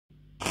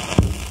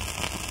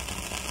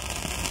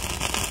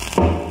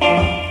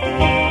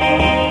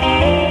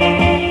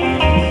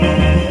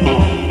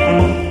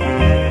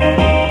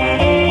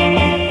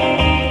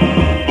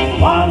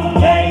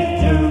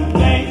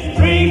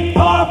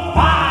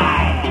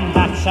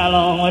That's how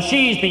long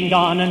she's been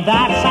gone, and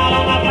that's how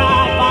long I've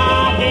cried.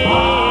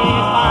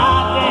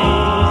 5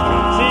 days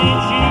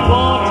since you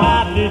walked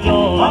out the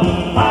door. Won't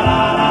you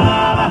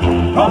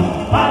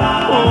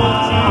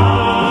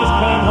please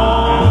come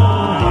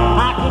home?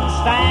 I couldn't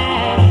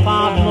stand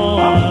 5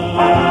 more.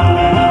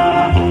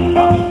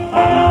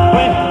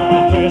 Well,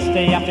 the first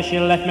day after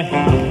she left me,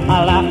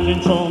 I laughed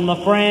and told my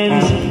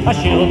friends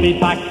she'll be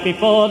back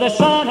before the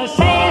sun has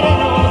set and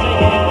rose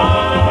again.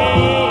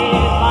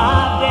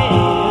 5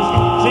 days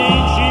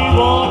since you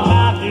walked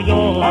out the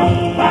door.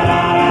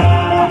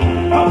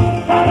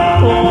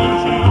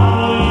 Won't you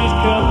please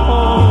come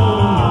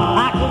home?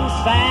 I couldn't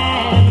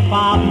stand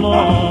 5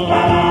 more.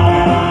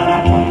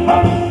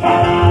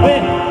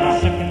 Well, the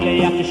second day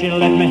after she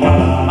left me,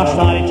 I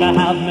started to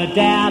have my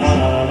doubts,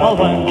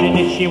 wondering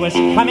if she was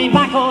coming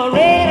back or really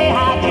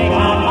had checked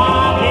out.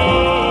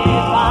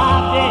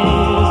 5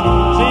 days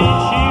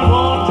since she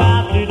walked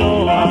out the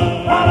door.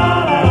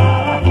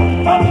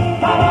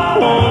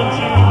 Won't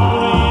you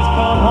please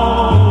come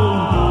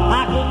home? I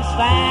couldn't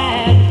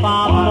stand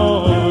 5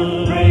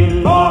 more.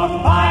 3, 4,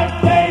 5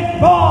 days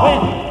more.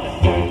 Well,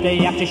 the third day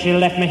after she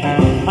left me,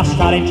 I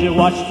started to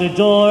watch the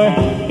door.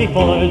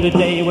 Before the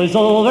day was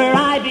over,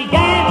 I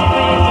began to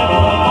face the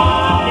door.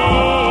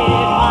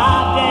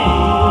 5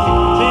 days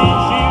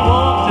since she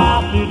walked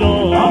out the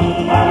door.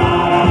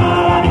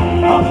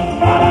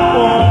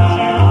 Won't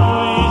you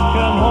please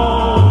come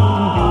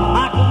home? I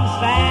couldn't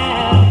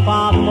stand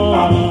 5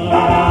 more.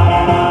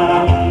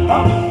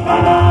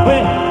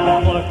 Well, the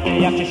fourth day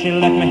after she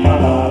left me, I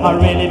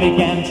really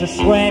began to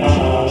sweat.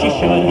 She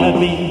should have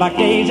been back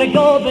days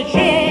ago, but she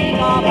ain't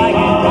gone back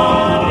in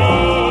 5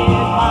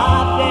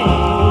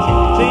 days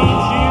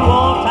since she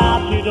walked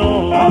out the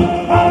door.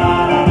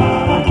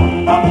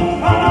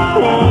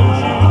 Won't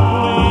you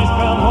please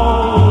come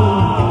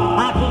home? I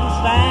couldn't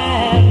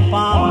stand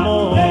 5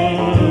 more.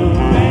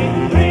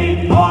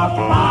 3, 4,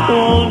 5.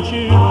 Won't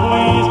you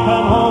please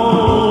come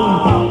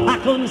home? I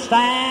couldn't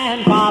stand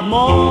 5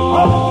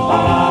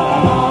 more.